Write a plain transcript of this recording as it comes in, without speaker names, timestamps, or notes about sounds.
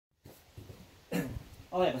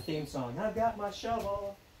I'll have a theme song. I've got my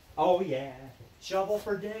shovel. Oh yeah, shovel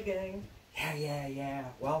for digging. Yeah, yeah, yeah.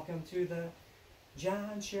 Welcome to the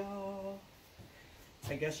John Show.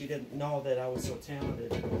 I guess you didn't know that I was so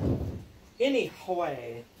talented.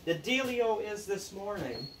 Anyway, the dealio is this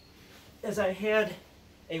morning, as I had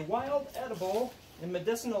a wild edible and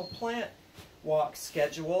medicinal plant walk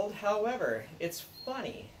scheduled. However, it's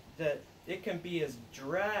funny that it can be as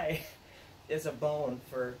dry as a bone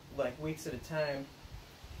for like weeks at a time.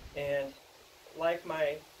 And like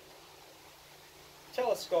my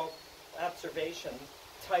telescope observation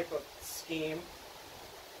type of scheme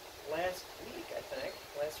last week, I think,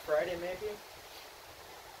 last Friday maybe,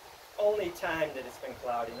 only time that it's been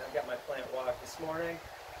cloudy. And I've got my plant walk this morning,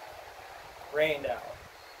 rained out.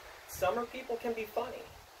 Summer people can be funny.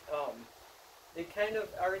 They kind of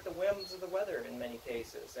are at the whims of the weather in many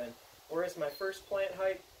cases. And whereas my first plant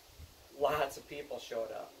hike, lots of people showed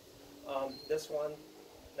up. This one,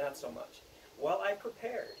 not so much. Well, I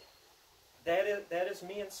prepared. That is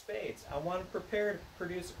me in spades. I want to prepare to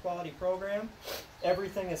produce a quality program.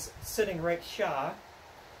 Everything is sitting right sha.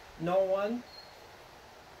 No one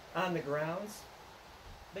on the grounds,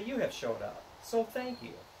 but you have showed up. So thank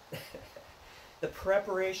you. The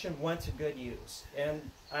preparation went to good use, and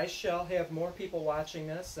I shall have more people watching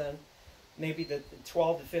this than maybe the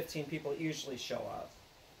 12 to 15 people that usually show up.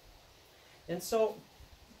 And so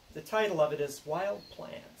the title of it is Wild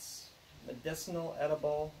Plants, Medicinal,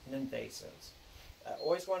 Edible, and Invasives. I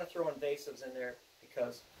always want to throw invasives in there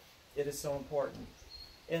because it is so important.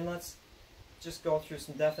 And let's just go through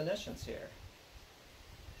some definitions here.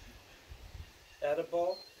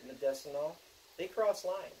 Edible, medicinal, they cross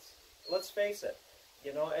lines. Let's face it,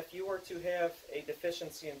 you know, if you were to have a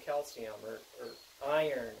deficiency in calcium or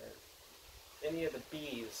iron or any of the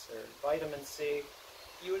B's or vitamin C,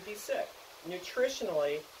 you would be sick.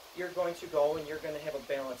 Nutritionally, you're going to go and you're going to have a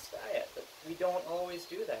balanced diet, but we don't always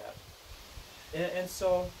do that. And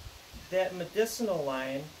so that medicinal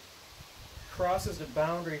line crosses the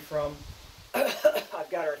boundary from I've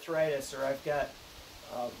got arthritis or I've got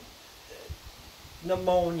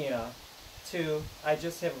pneumonia to I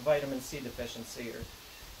just have a vitamin C deficiency or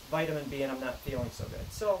vitamin B and I'm not feeling so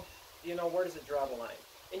good. So, you know, where does it draw the line?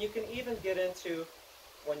 And you can even get into,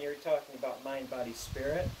 when you're talking about mind, body,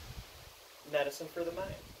 spirit, medicine for the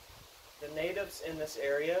mind. The natives in this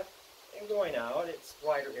area, and going out, it's a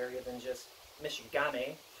wider area than just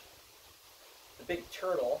Michigane, the big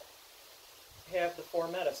turtle, have the 4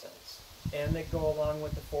 medicines, and they go along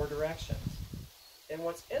with the 4 directions. And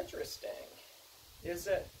what's interesting is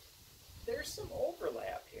that there's some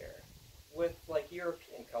overlap here with like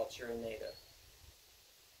European culture and native.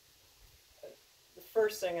 The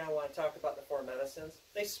first thing I want to talk about the 4 medicines,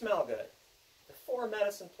 they smell good. The 4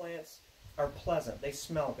 medicine plants are pleasant. They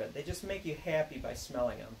smell good. They just make you happy by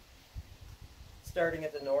smelling them. Starting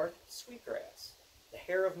at the north, sweetgrass, the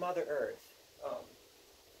hair of Mother Earth.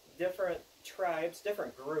 Different tribes,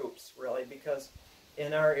 different groups really, because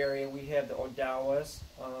in our area we have the Odawas,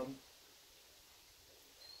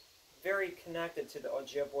 very connected to the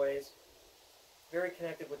Ojibways, very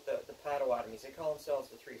connected with the Potawatomis. They call themselves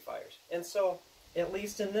the 3 Fires. And so, at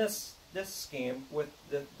least in this scheme, with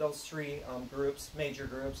those 3 groups, major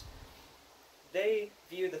groups, they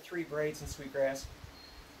view the 3 braids in sweetgrass,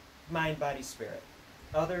 mind, body, spirit.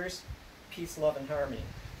 Others, peace, love, and harmony.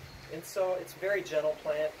 And so it's a very gentle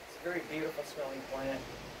plant. It's a very beautiful smelling plant.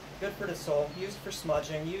 Good for the soul. Used for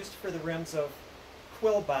smudging. Used for the rims of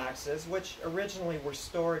quill boxes, which originally were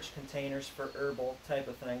storage containers for herbal type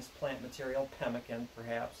of things, plant material, pemmican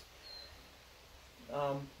perhaps.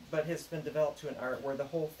 But has been developed to an art where the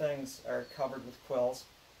whole things are covered with quills.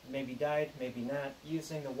 Maybe dyed, maybe not,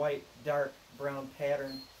 using the white, dark, brown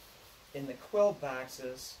pattern in the quill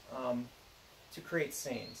boxes to create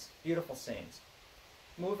scenes, beautiful scenes.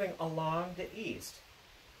 Moving along the east.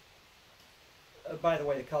 By the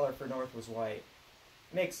way, the color for north was white.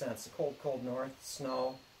 Makes sense, the cold, cold north,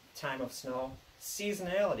 snow, time of snow.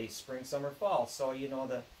 Seasonality, spring, summer, fall. So, you know,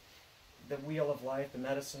 the wheel of life, the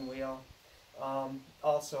medicine wheel,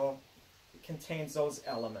 also contains those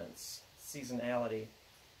elements, seasonality.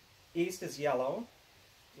 East is yellow,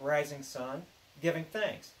 rising sun, giving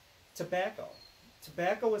thanks. Tobacco.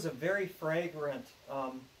 Tobacco is a very fragrant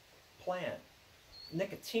plant.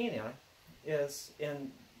 Nicotina is in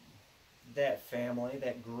that family,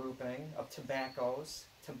 that grouping of tobaccos,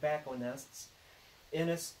 tobacconists, and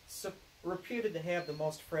is reputed to have the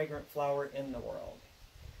most fragrant flower in the world.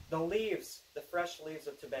 The leaves, the fresh leaves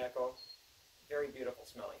of tobacco, very beautiful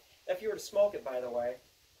smelling. If you were to smoke it, by the way,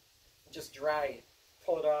 just dry it,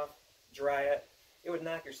 pull it off, dry it, it would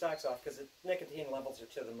knock your socks off because the nicotine levels are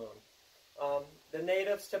to the moon. The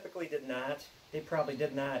natives typically did not. They probably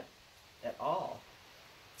did not at all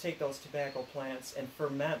take those tobacco plants and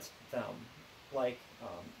ferment them like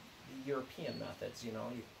the European methods, you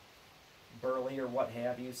know, burley or what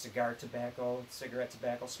have you, cigar tobacco, cigarette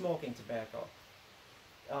tobacco, smoking tobacco.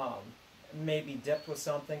 Maybe dipped with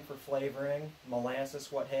something for flavoring,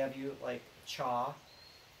 molasses, what have you, like chaw.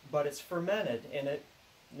 But it's fermented and it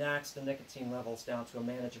knocks the nicotine levels down to a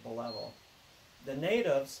manageable level. The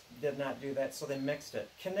natives did not do that, so they mixed it.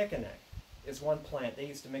 Kinnikinick is one plant. They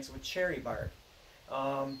used to mix it with cherry bark.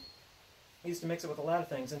 They used to mix it with a lot of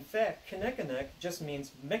things. In fact, kinnikinick just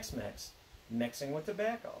means mix, mixing with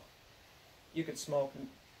tobacco. You could smoke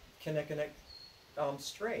kinnikinick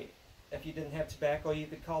straight. If you didn't have tobacco, you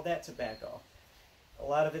could call that tobacco. A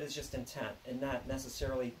lot of it is just intent and not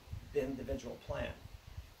necessarily the individual plant.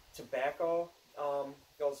 Tobacco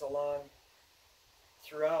goes along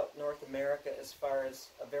throughout North America as far as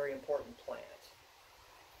a very important plant.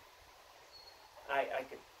 I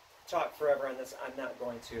could talk forever on this. I'm not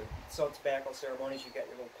going to. So tobacco ceremonies, you get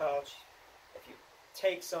your little pouch. If you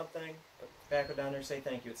take something, put tobacco down there, say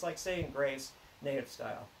thank you. It's like saying grace, native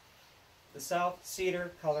style. The South,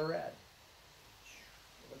 cedar, color red.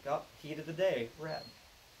 Look up, heat of the day, red.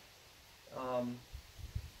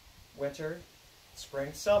 Winter,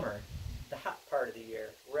 spring, summer, the hot part of the year,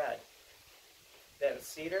 red. That is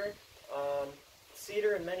cedar.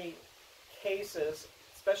 Cedar in many cases,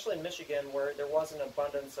 especially in Michigan where there was an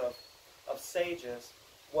abundance of sages,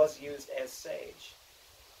 was used as sage.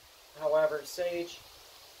 However, sage,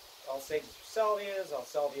 all sages are salvias, all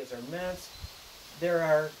salvias are mints. There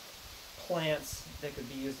are plants that could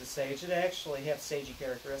be used as sage that actually have sagey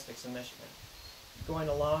characteristics in Michigan. Going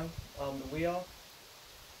along the wheel,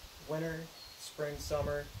 winter, spring,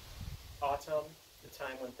 summer, autumn, the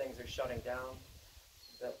time when things are shutting down,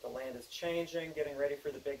 the land is changing, getting ready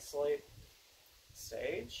for the big sleep.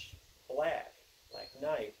 Sage, black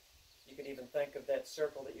night. You could even think of that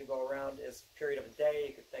circle that you go around as a period of a day.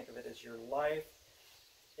 You could think of it as your life.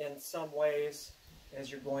 In some ways,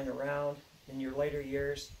 as you're going around in your later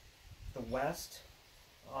years, the West,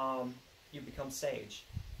 you become sage.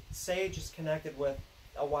 Sage is connected with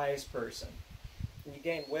a wise person. And you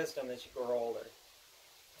gain wisdom as you grow older.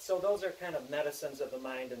 So those are kind of medicines of the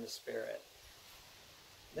mind and the spirit.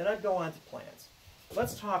 Then I'd go on to plants.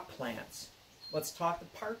 Let's talk plants. Let's talk the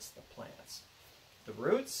parts of the plants. The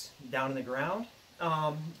roots, down in the ground.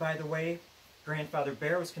 By the way, Grandfather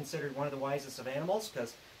Bear was considered one of the wisest of animals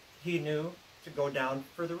because he knew to go down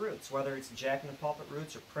for the roots, whether it's jack-in-the-pulpit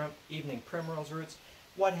roots or evening primrose roots,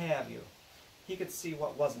 what have you. He could see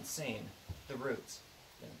what wasn't seen, the roots.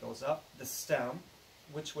 Then it goes up the stem,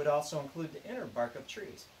 which would also include the inner bark of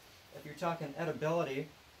trees. If you're talking edibility,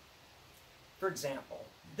 for example,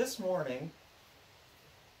 this morning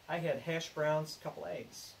I had hash browns, a couple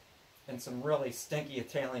eggs, and some really stinky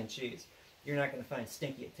Italian cheese. You're not going to find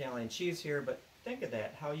stinky Italian cheese here, but think of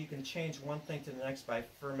that, how you can change one thing to the next by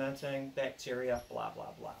fermenting bacteria, blah, blah,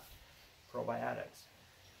 blah, probiotics.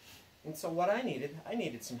 And so what I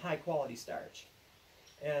needed some high-quality starch.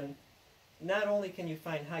 And not only can you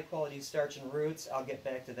find high-quality starch in roots, I'll get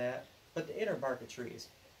back to that, but the inner bark of trees.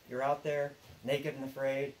 You're out there, naked and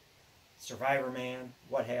afraid, survivor man,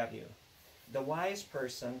 what have you. The wise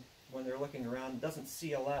person, when they're looking around, doesn't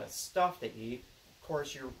see a lot of stuff to eat. Of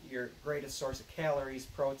course, your greatest source of calories,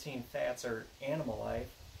 protein, fats, are animal life.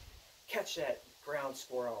 Catch that ground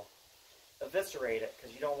squirrel. Eviscerate it,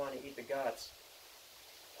 because you don't want to eat the guts.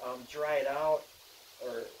 Dry it out,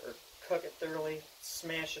 or cook it thoroughly,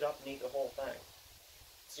 smash it up and eat the whole thing.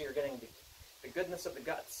 So you're getting the goodness of the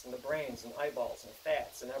guts, and the brains, and eyeballs, and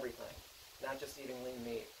fats, and everything. Not just eating lean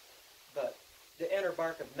meat. But the inner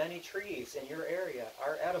bark of many trees in your area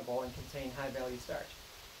are edible and contain high-value starch.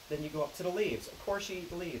 Then you go up to the leaves. Of course you eat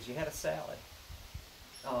the leaves. You had a salad.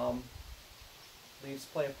 Leaves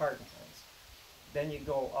play a part in things. Then you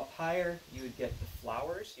go up higher, you would get the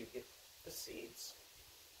flowers, you get the seeds.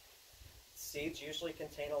 Seeds usually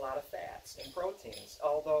contain a lot of fats and proteins,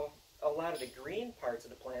 although a lot of the green parts of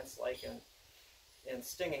the plants, like in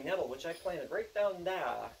stinging nettle, which I planted right down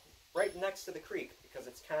there, right next to the creek, because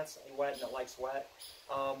it's constantly wet and it likes wet.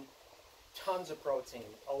 Tons of protein,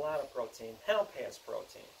 a lot of protein. Hemp has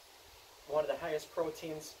protein. One of the highest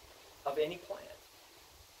proteins of any plant.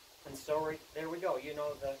 And so there we go. You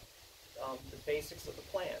know the basics of the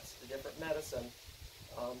plants, the different medicine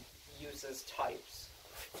uses types.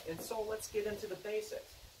 And so let's get into the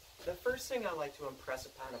basics. The first thing I like to impress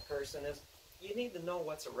upon a person is you need to know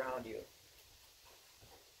what's around you.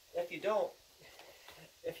 If you don't,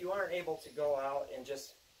 if you aren't able to go out and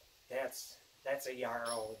just, that's a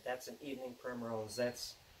yarrow, that's an evening primrose,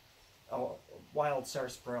 that's wild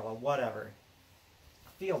sarsaparilla, whatever.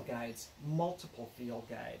 Field guides, multiple field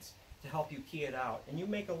guides to help you key it out. And you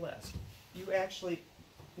make a list. You actually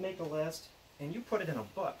make a list and you put it in a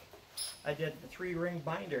book. I did the 3-ring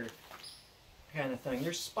binder kind of thing.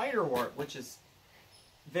 There's spiderwort, which is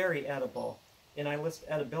very edible. And I list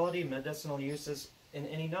edibility, medicinal uses, and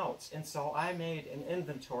any notes. And so I made an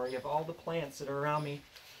inventory of all the plants that are around me.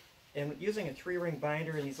 And using a 3-ring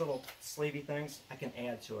binder and these little sleevey things, I can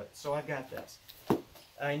add to it. So I've got this.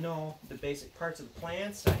 I know the basic parts of the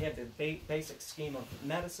plants. I have the basic scheme of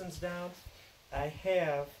medicines down. I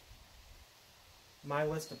have my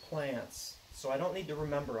list of plants. So I don't need to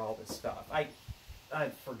remember all this stuff.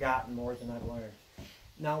 I've forgotten more than I've learned.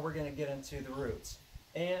 Now we're going to get into the roots.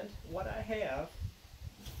 And what I have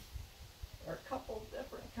are a couple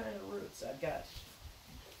different kind of roots. I've got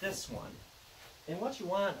this one. And what you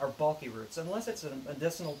want are bulky roots. Unless it's a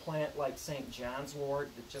medicinal plant like St. John's wort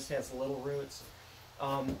that just has little roots.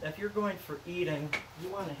 If you're going for eating, you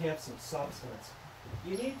want to have some substance.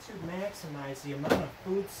 You need to maximize the amount of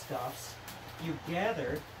foodstuffs you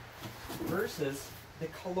gather versus the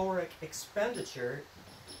caloric expenditure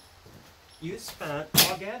you spent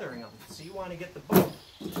while gathering them. So you want to get the bulk.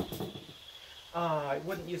 I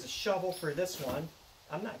wouldn't use a shovel for this one.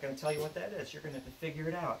 I'm not going to tell you what that is. You're going to have to figure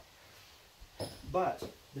it out. But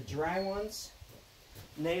the dry ones,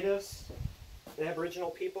 natives, the Aboriginal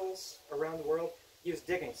peoples around the world use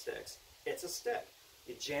digging sticks. It's a stick.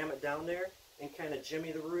 You jam it down there and kind of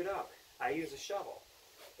jimmy the root up. I use a shovel.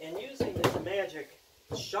 And using this magic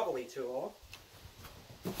shovelly tool,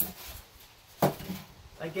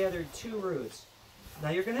 I gathered 2 roots.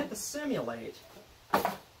 Now you're going to have to simulate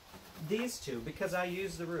these two because I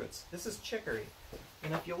use the roots. This is chicory.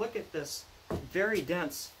 And if you look at this very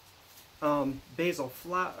dense basil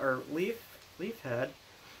leaf head,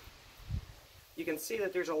 you can see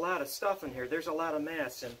that there's a lot of stuff in here. There's a lot of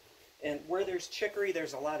mass. And where there's chicory,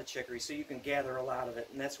 there's a lot of chicory. So you can gather a lot of it.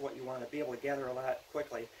 And that's what you want to be able to gather a lot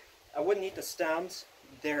quickly. I wouldn't eat the stems.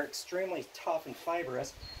 They're extremely tough and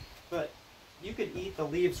fibrous. But you could eat the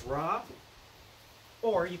leaves raw,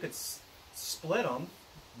 or you could split them,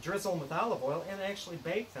 drizzle them with olive oil, and actually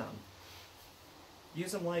bake them.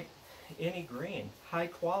 Use them like any green, high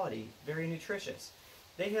quality, very nutritious.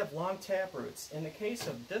 They have long tap roots. In the case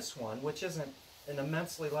of this one, which isn't an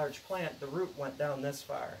immensely large plant, the root went down this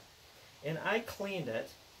far. And I cleaned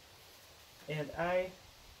it, and I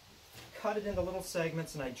cut it into little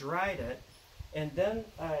segments, and I dried it, and then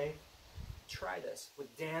I try this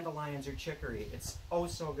with dandelions or chicory. It's oh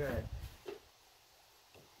so good.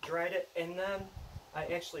 Dried it, and then I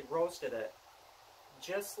actually roasted it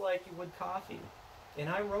just like you would coffee. And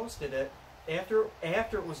I roasted it after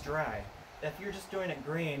it was dry. If you're just doing it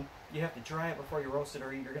green, you have to dry it before you roast it,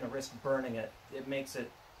 or you're going to risk burning it. It makes it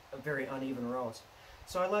a very uneven roast.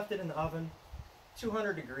 So I left it in the oven,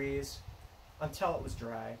 200 degrees, until it was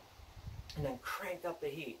dry, and then cranked up the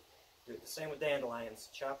heat. Do it the same with dandelions.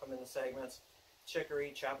 Chop them into segments.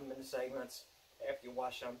 Chicory, chop them into segments after you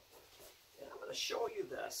wash them. And I'm going to show you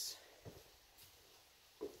this.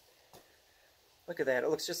 Look at that. It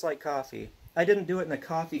looks just like coffee. I didn't do it in a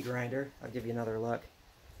coffee grinder. I'll give you another look.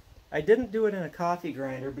 I didn't do it in a coffee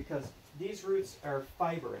grinder because these roots are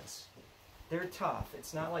fibrous. They're tough.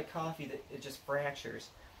 It's not like coffee that it just fractures.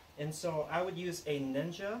 And so I would use a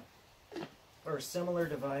Ninja or a similar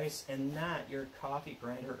device and not your coffee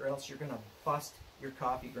grinder, or else you're going to bust your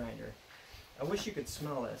coffee grinder. I wish you could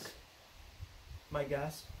smell this. My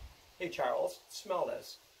guest, hey Charles, smell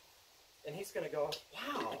this. And he's going to go,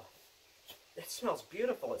 wow, it smells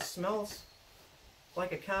beautiful. It smells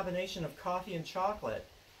like a combination of coffee and chocolate.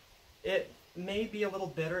 It may be a little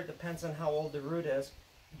bitter, it depends on how old the root is,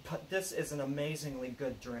 but this is an amazingly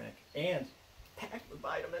good drink. And packed with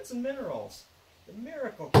vitamins and minerals. The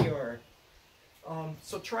miracle cure.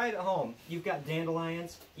 So try it at home. You've got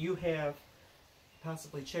dandelions, you have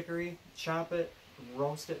possibly chicory, chop it,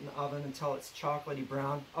 roast it in the oven until it's chocolatey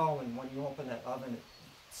brown. Oh, and when you open that oven, it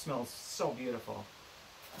smells so beautiful.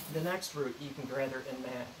 The next root you can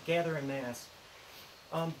gather in mass.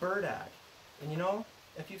 Burdock. And you know,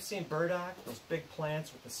 if you've seen burdock, those big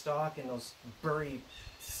plants with the stalk and those burry,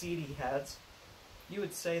 seedy heads, you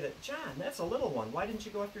would say that, John, that's a little one. Why didn't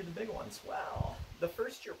you go after the big ones? Well, the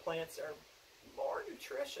first-year plants are more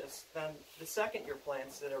nutritious than the second-year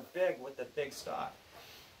plants that are big with the big stalk.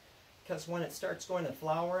 Because when it starts going to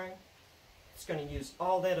flowering, it's going to use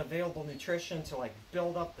all that available nutrition to like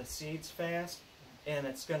build up the seeds fast, and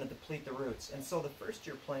it's going to deplete the roots. And so the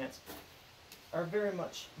first-year plants are very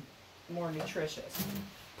much more nutritious.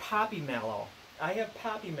 Poppy mallow. I have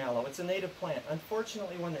poppy mallow. It's a native plant.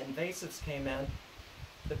 Unfortunately, when the invasives came in,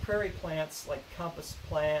 the prairie plants like compass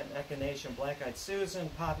plant, echinacea, black-eyed Susan,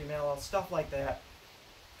 poppy mallow, stuff like that,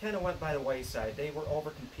 kind of went by the wayside. They were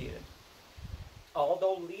overcompeted.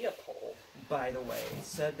 Although Leopold, by the way,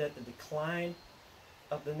 said that the decline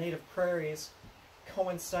of the native prairies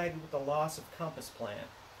coincided with the loss of compass plant.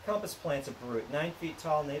 Compass plant's a brute, 9 feet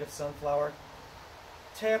tall, native sunflower.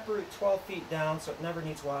 Taproot 12 feet down, so it never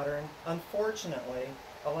needs watering. Unfortunately,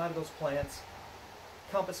 a lot of those plants,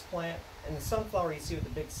 compass plant and the sunflower you see with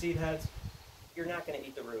the big seed heads, you're not going to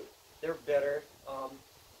eat the root. They're bitter,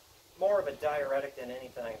 more of a diuretic than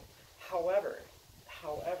anything. However,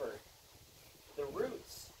 the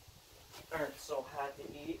roots aren't so hot to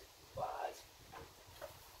eat, but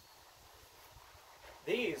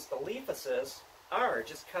these, the leafuses, are.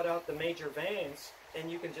 Just cut out the major veins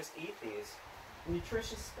and you can just eat these.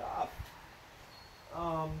 Nutritious stuff.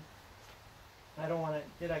 I don't want to,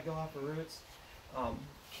 did I go off the roots?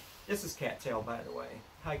 This is cattail, by the way.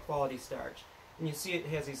 High quality starch. And you see it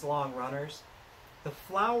has these long runners. The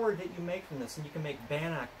flour that you make from this, and you can make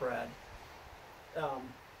bannock bread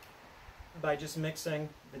by just mixing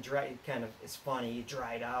the dry, kind of, it's funny, you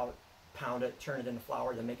dry it out, pound it, turn it into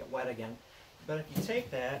flour, then make it wet again. But if you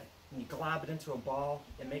take that and you glob it into a ball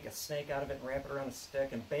and make a snake out of it and wrap it around a stick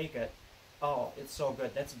and bake it, oh, it's so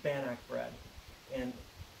good. That's bannock bread. And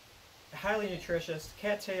highly nutritious.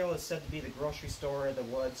 Cattail is said to be the grocery store of the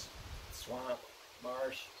woods, swamp,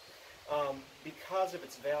 marsh, because of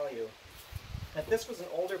its value. If this was an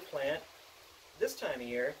older plant, this time of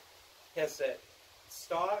year, has that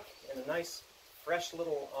stalk and a nice fresh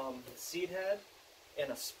little seed head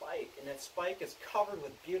and a spike. And that spike is covered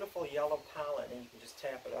with beautiful yellow pollen, and you can just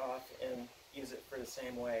tap it off and use it for the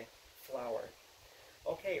same way, flour.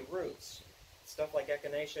 Okay, roots. Stuff like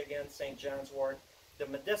echinacea again, St. John's wort. The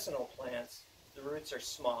medicinal plants, the roots are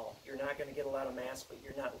small. You're not going to get a lot of mass, but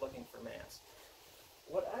you're not looking for mass.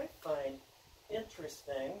 What I find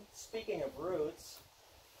interesting, speaking of roots,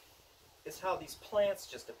 is how these plants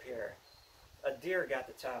just appear. A deer got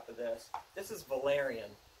the top of this. This is valerian.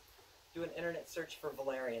 Do an internet search for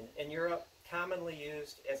valerian. In Europe, commonly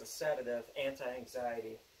used as a sedative,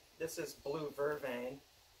 anti-anxiety. This is blue vervain.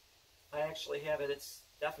 I actually have it. It's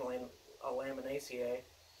definitely a laminaceae.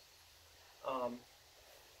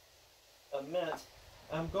 A mint.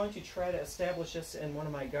 I'm going to try to establish this in one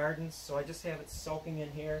of my gardens, so I just have it soaking in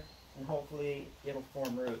here, and hopefully it'll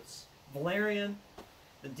form roots. Valerian,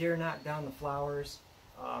 the deer knocked down the flowers.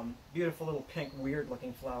 Beautiful little pink,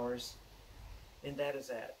 weird-looking flowers, and that is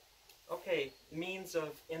that. Okay, means of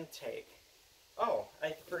intake. Oh,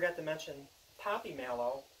 I forgot to mention poppy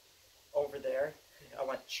mallow over there. I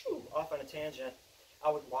went off on a tangent. I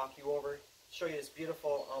would walk you over, show you this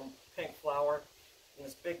beautiful pink flower and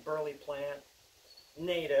this big burly plant,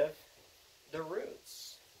 native. The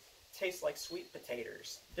roots taste like sweet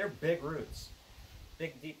potatoes. They're big roots,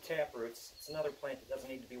 big deep tap roots. It's another plant that doesn't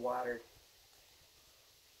need to be watered.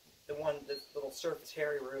 The little surface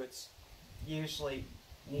hairy roots usually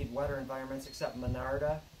need wetter environments, except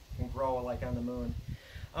Monarda can grow like on the moon.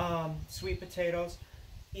 Sweet potatoes,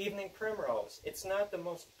 evening primrose. It's not the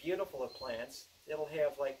most beautiful of plants. It'll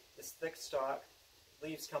have like this thick stalk,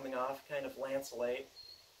 leaves coming off, kind of lanceolate,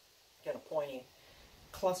 kind of pointy,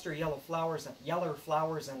 cluster yellow flowers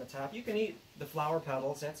on the top. You can eat the flower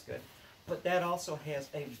petals, that's good. But that also has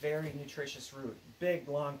a very nutritious root. Big,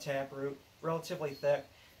 long tap root, relatively thick,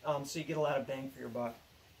 so you get a lot of bang for your buck.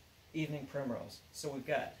 Evening primrose. So we've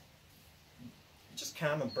got just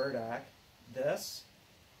common burdock, this,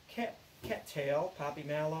 cattail, poppy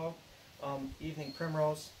mallow, evening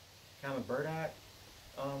primrose, common burdock.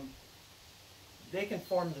 They can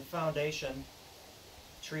form the foundation,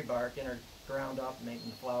 tree bark, and are ground up, making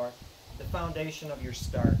the flour, the foundation of your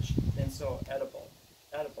starch, and so edible,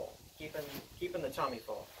 keeping the tummy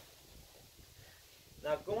full.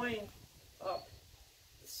 Now going up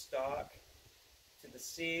the stalk to the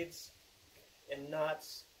seeds and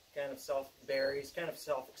nuts, kind of berries, kind of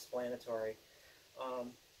self-explanatory.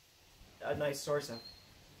 A nice source of,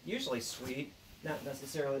 usually sweet, not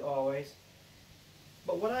necessarily always.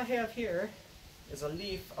 But what I have here is a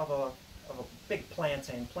leaf of a big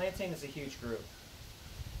plantain. Plantain is a huge group.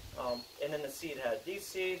 And then the seed head. These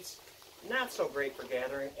seeds, not so great for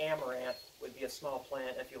gathering. Amaranth would be a small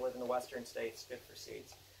plant if you live in the western states, good for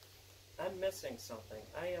seeds. I'm missing something.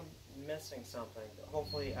 I am missing something.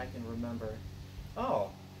 Hopefully I can remember. Oh,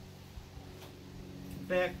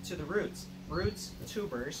 back to the roots. Roots,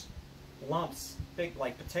 tubers, lumps, big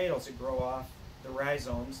like potatoes that grow off the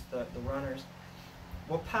rhizomes, the runners.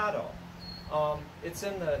 Wapato. It's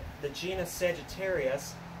in the genus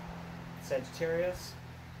Sagittarius. Sagittarius,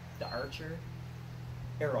 the archer,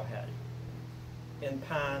 arrowhead. in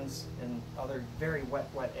ponds and other very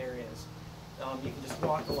wet areas. You can just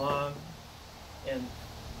walk along and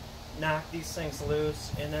knock these things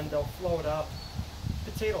loose, and then they'll float up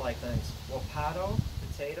potato-like things. Wapato,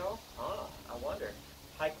 potato, I wonder.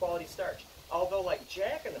 High quality starch. Although like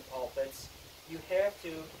Jack in the Pulpits, you have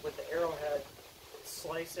to, with the arrowhead,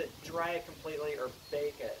 slice it, dry it completely, or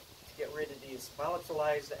bake it to get rid of these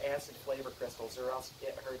volatilized acid flavor crystals, or else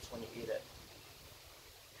it hurts when you eat it.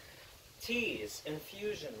 Teas,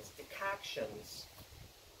 infusions, decoctions,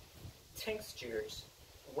 tinctures,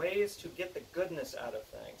 ways to get the goodness out of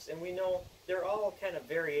things. And we know they're all kind of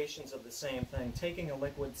variations of the same thing. Taking a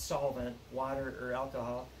liquid solvent, water or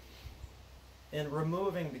alcohol, and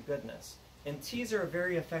removing the goodness. And teas are a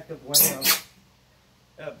very effective way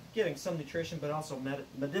of getting some nutrition, but also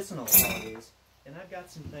medicinal qualities. And I've got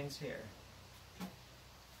some things here.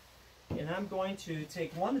 And I'm going to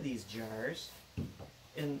take one of these jars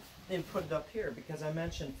and put it up here, because I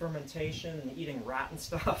mentioned fermentation and eating rotten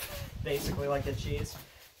stuff, basically like the cheese.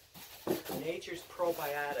 Nature's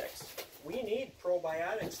probiotics. We need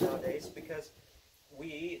probiotics nowadays because we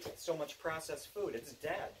eat so much processed food. It's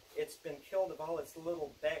dead. It's been killed of all its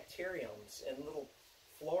little bacteriums and little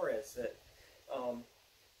floras that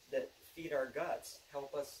that feed our guts,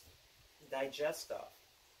 help us digest stuff.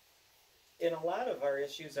 And a lot of our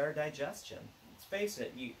issues are digestion. Let's face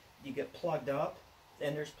it, you get plugged up,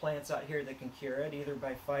 and there's plants out here that can cure it, either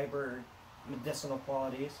by fiber or medicinal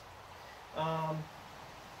qualities.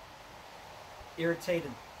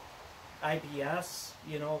 Irritated IBS,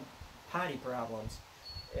 potty problems.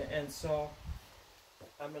 And so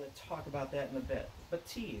I'm going to talk about that in a bit. But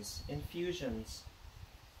teas, infusions,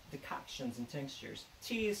 decoctions, and tinctures.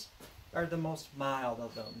 Teas are the most mild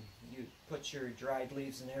of them. You put your dried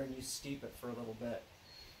leaves in there and you steep it for a little bit.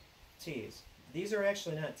 Teas. These are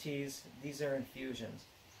actually not teas, these are infusions.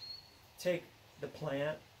 Take the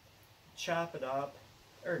plant, chop it up,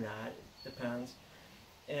 or not, depends,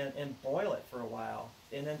 and boil it for a while,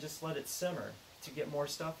 and then just let it simmer to get more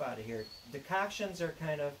stuff out of here. Decoctions are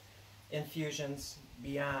kind of infusions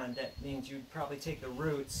beyond. That means you'd probably take the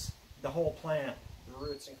roots, the whole plant, the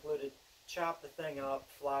roots included, chop the thing up,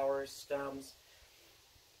 flowers, stems,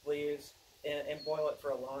 leaves, and boil it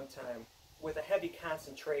for a long time with a heavy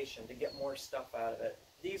concentration to get more stuff out of it.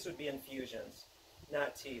 These would be infusions,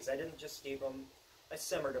 not teas. I didn't just steep them, I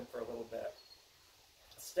simmered them for a little bit.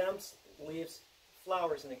 Stems, leaves,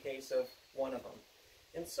 flowers in the case of one of them.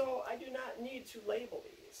 And so I do not need to label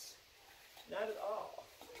these, not at all.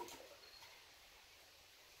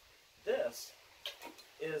 This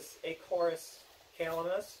is Acorus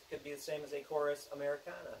calamus, could be the same as Acorus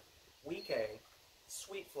americana. Wike,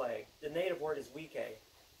 sweet flag. The native word is wike.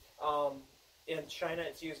 In China,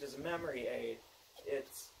 it's used as a memory aid. It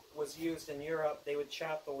was used in Europe. They would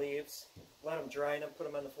chop the leaves, let them dry, and then put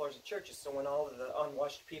them on the floors of churches. So when all of the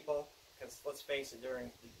unwashed people, because let's face it,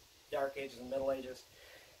 during the Dark Ages and Middle Ages,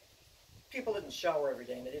 people didn't shower every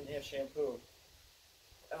day and they didn't have shampoo.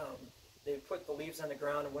 They would put the leaves on the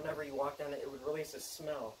ground, and whenever you walked on it, it would release a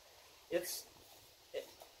smell.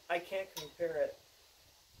 I can't compare it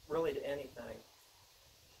really to anything.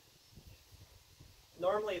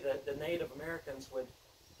 Normally, the Native Americans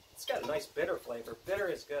it's got a nice bitter flavor. Bitter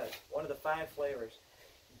is good. One of the 5 flavors.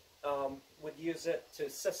 Would use it to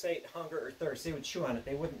cessate hunger or thirst. They would chew on it.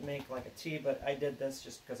 They wouldn't make like a tea, but I did this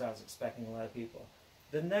just because I was expecting a lot of people.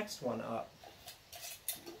 The next one up.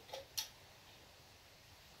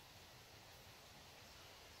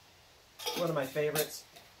 One of my favorites,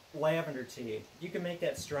 lavender tea. You can make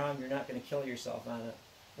that strong. You're not going to kill yourself on it.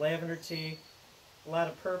 Lavender tea, a lot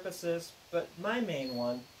of purposes, but my main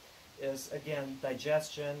one is, again,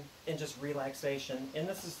 digestion and just relaxation. And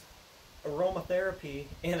this is aromatherapy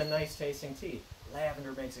and a nice tasting tea.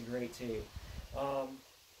 Lavender makes a great tea. A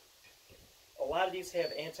lot of these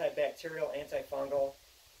have antibacterial, antifungal,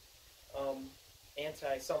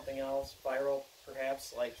 anti-something else, viral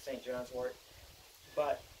perhaps, like St. John's wort.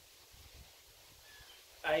 But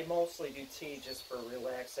I mostly do tea just for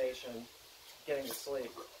relaxation, getting to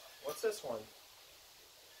sleep. What's this one?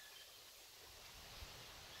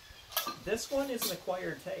 This one is an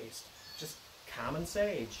acquired taste, just common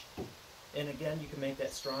sage. And again, you can make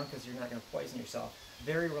that strong because you're not going to poison yourself.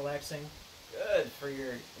 Very relaxing, good for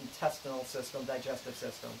your intestinal system, digestive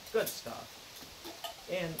system. Good stuff.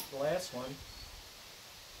 And the last one,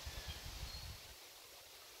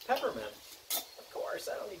 peppermint. Of course,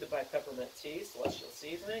 I don't need to buy peppermint tea, celestial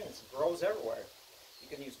seasoning. It grows everywhere.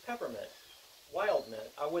 You can use peppermint, wild mint.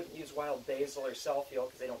 I wouldn't use wild basil or selfie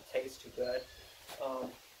because they don't taste too good.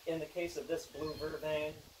 In the case of this blue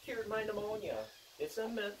vervain, cured my pneumonia. It's a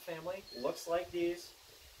mint family, looks like these.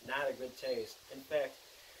 not a good taste. In fact,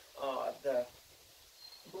 the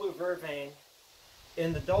blue vervain,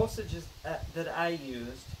 in the dosages that I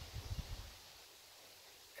used,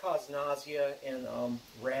 caused nausea and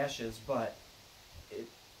rashes, but it's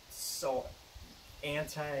so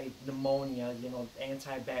anti-pneumonia, you know,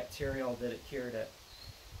 antibacterial that it cured it.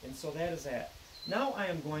 And so that is that. Now I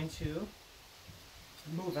am going to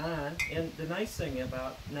move on, and the nice thing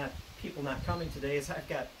about people not coming today is I've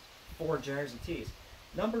got 4 jars of teas.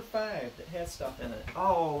 Number 5 that has stuff in it.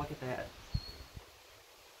 Oh, look at that.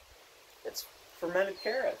 It's fermented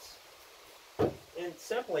carrots. And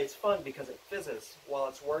simply, it's fun because it fizzes while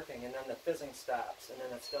it's working, and then the fizzing stops, and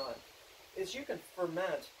then it's done. Is you can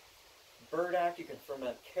ferment burdock, you can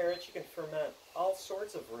ferment carrots, you can ferment all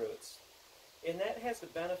sorts of roots. And that has the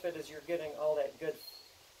benefit is you're getting all that good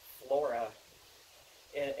flora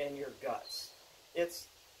in your guts. It's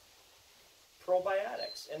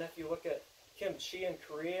probiotics. And if you look at kimchi in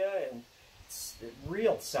Korea and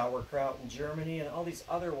real sauerkraut in Germany and all these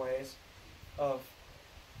other ways of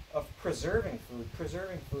preserving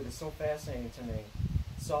food is so fascinating to me.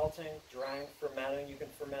 Salting, drying, fermenting. You can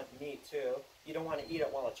ferment meat too. You don't want to eat it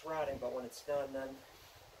while it's rotting, but when it's done, then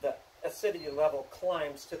the acidity level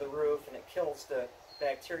climbs to the roof and it kills the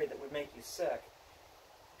bacteria that would make you sick.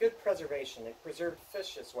 Good preservation. They preserved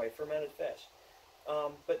fish this way, fermented fish.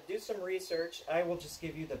 But do some research. I will just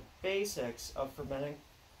give you the basics of fermenting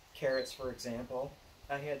carrots, for example.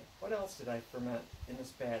 I had, what else did I ferment in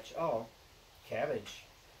this batch? Oh, cabbage.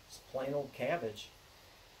 Just plain old cabbage.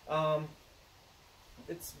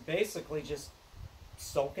 It's basically just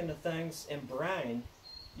soaking the things in brine.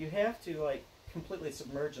 You have to like completely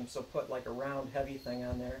submerge them, so put like a round heavy thing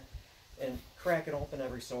on there and crack it open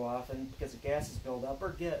every so often because the gases build up, or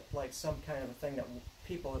get like some kind of a thing that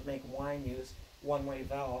people that make wine use, one-way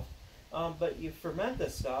valve. But you ferment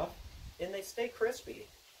this stuff and they stay crispy.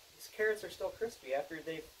 These carrots are still crispy after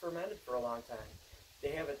they've fermented for a long time.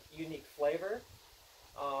 They have a unique flavor,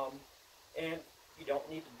 and you don't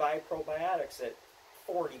need to buy probiotics at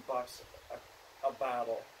 $40 a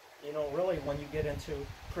bottle. You know, really, when you get into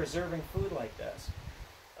preserving food like this,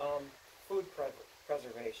 food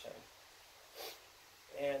preservation.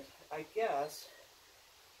 And I guess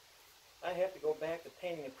I have to go back to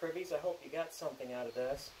painting the privies. I hope you got something out of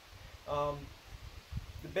this.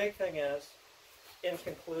 The big thing is, in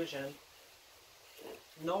conclusion,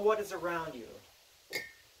 know what is around you.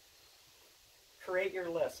 Create your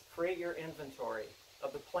list. Create your inventory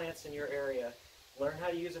of the plants in your area. Learn how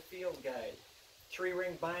to use a field guide. Tree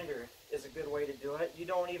ring binder is a good way to do it. You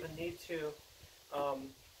don't even need to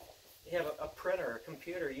have a printer, a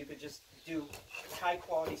computer. You could just do high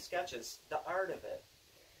quality sketches, the art of it.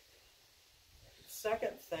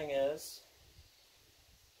 Second thing is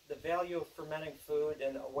the value of fermenting food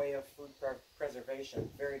and a way of food preservation.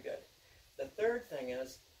 Very good. The third thing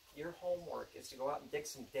is your homework is to go out and dig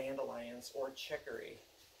some dandelions or chicory.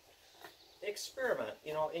 Experiment,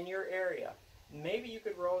 you know, in your area. Maybe you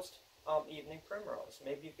could roast evening primrose.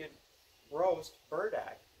 Maybe you could roast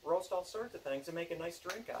burdock. Roast all sorts of things and make a nice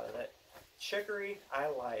drink out of it. Chicory, I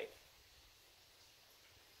like,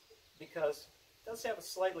 because it does have a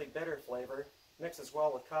slightly bitter flavor. Mixes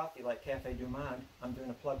well with coffee like Cafe Du Monde. I'm doing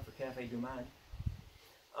a plug for Cafe Du Monde.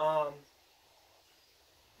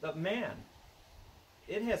 But man,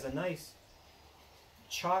 it has a nice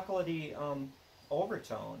chocolatey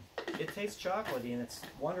overtone. It tastes chocolatey and it's a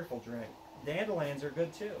wonderful drink. Dandelions are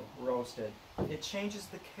good too, roasted. It changes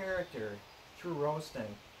the character through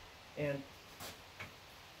roasting. And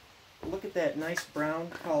look at that nice brown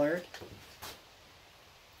color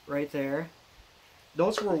right there.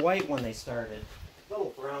 Those were white when they started. A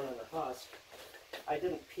little brown in the husk. I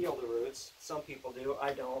didn't peel the roots. Some people do.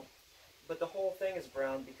 I don't. But the whole thing is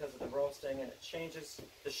brown because of the roasting, and it changes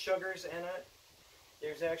the sugars in it.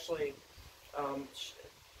 There's actually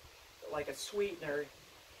like a sweetener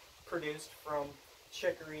produced from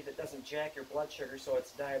chicory that doesn't jack your blood sugar, so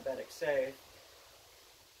it's diabetic safe.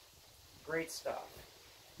 Great stuff.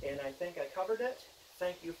 And I think I covered it.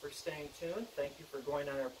 Thank you for staying tuned. Thank you for going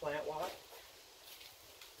on our plant walk.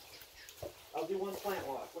 I'll do one plant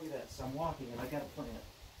walk. Look at this. I'm walking and I got a plant.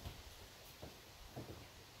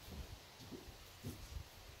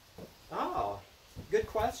 Oh, good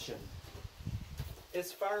question.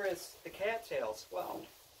 As far as the cattails, well,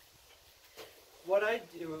 what I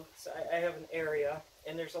do is I have an area,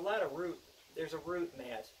 and there's a lot of root. There's a root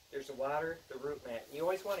mat. There's the water, the root mat. You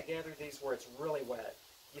always want to gather these where it's really wet.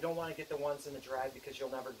 You don't want to get the ones in the dry because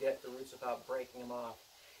you'll never get the roots without breaking them off.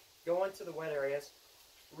 Go into the wet areas,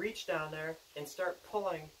 reach down there, and start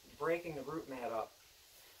pulling, breaking the root mat up,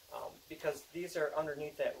 because these are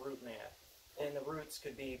underneath that root mat. And the roots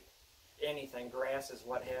could be anything, grasses,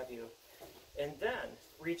 what have you. And then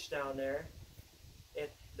reach down there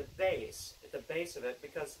at the base of it,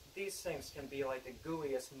 because these things can be like the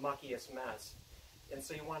gooeyest, muckiest mess. And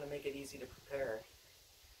so you want to make it easy to prepare.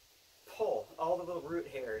 Pull all the little root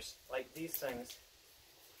hairs, like these things,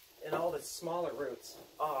 and all the smaller roots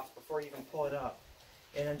off before you even pull it up.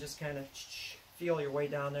 And then just kind of feel your way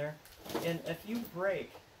down there. And if you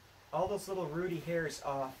break all those little rooty hairs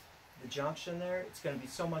off the junction there, it's going to be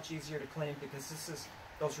so much easier to clean, because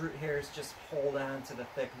those root hairs just hold on to the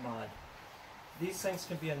thick mud. These things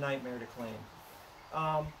can be a nightmare to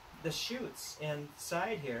clean. The shoots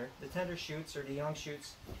inside here, the tender shoots or the young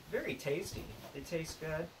shoots, very tasty. They taste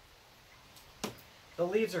good. The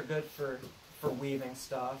leaves are good for weaving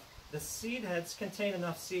stuff. The seed heads contain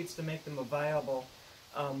enough seeds to make them a viable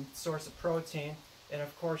source of protein. And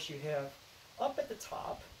of course you have up at the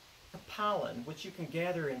top the pollen, which you can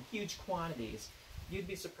gather in huge quantities. You'd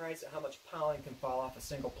be surprised at how much pollen can fall off a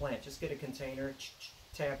single plant. Just get a container,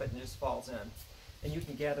 tap it, and it just falls in. And you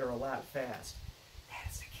can gather a lot fast. That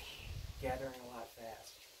is the key, gathering a lot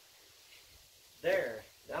fast.